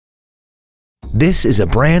This is a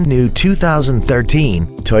brand new 2013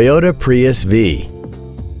 Toyota Prius V.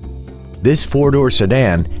 This four-door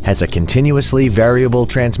sedan has a continuously variable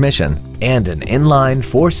transmission and an inline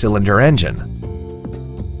four-cylinder engine.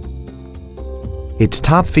 Its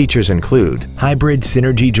top features include hybrid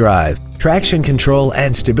synergy drive, traction control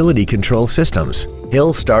and stability control systems,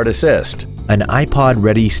 hill start assist, an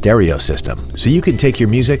iPod-ready stereo system so you can take your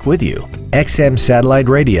music with you, XM satellite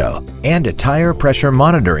radio, and a tire pressure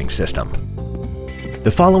monitoring system. The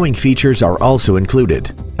following features are also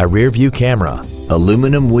included: a rear-view camera,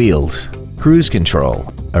 aluminum wheels, cruise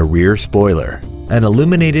control, a rear spoiler, an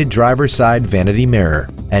illuminated driver's side vanity mirror,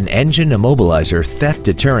 an engine immobilizer theft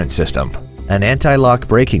deterrent system, an anti-lock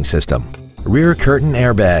braking system, rear curtain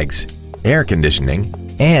airbags, air conditioning,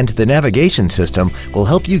 and the navigation system will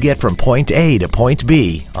help you get from point A to point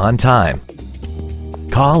B on time.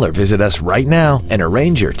 Call or visit us right now and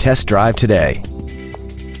arrange your test drive today.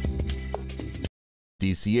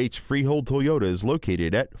 DCH Freehold Toyota is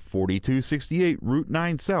located at 4268 Route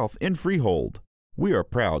 9 South in Freehold. We are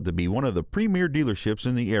proud to be one of the premier dealerships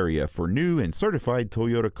in the area for new and certified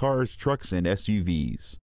Toyota cars, trucks, and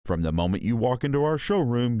SUVs. From the moment you walk into our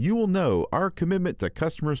showroom, you will know our commitment to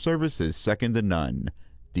customer service is second to none.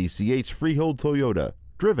 DCH Freehold Toyota,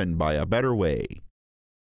 driven by a better way.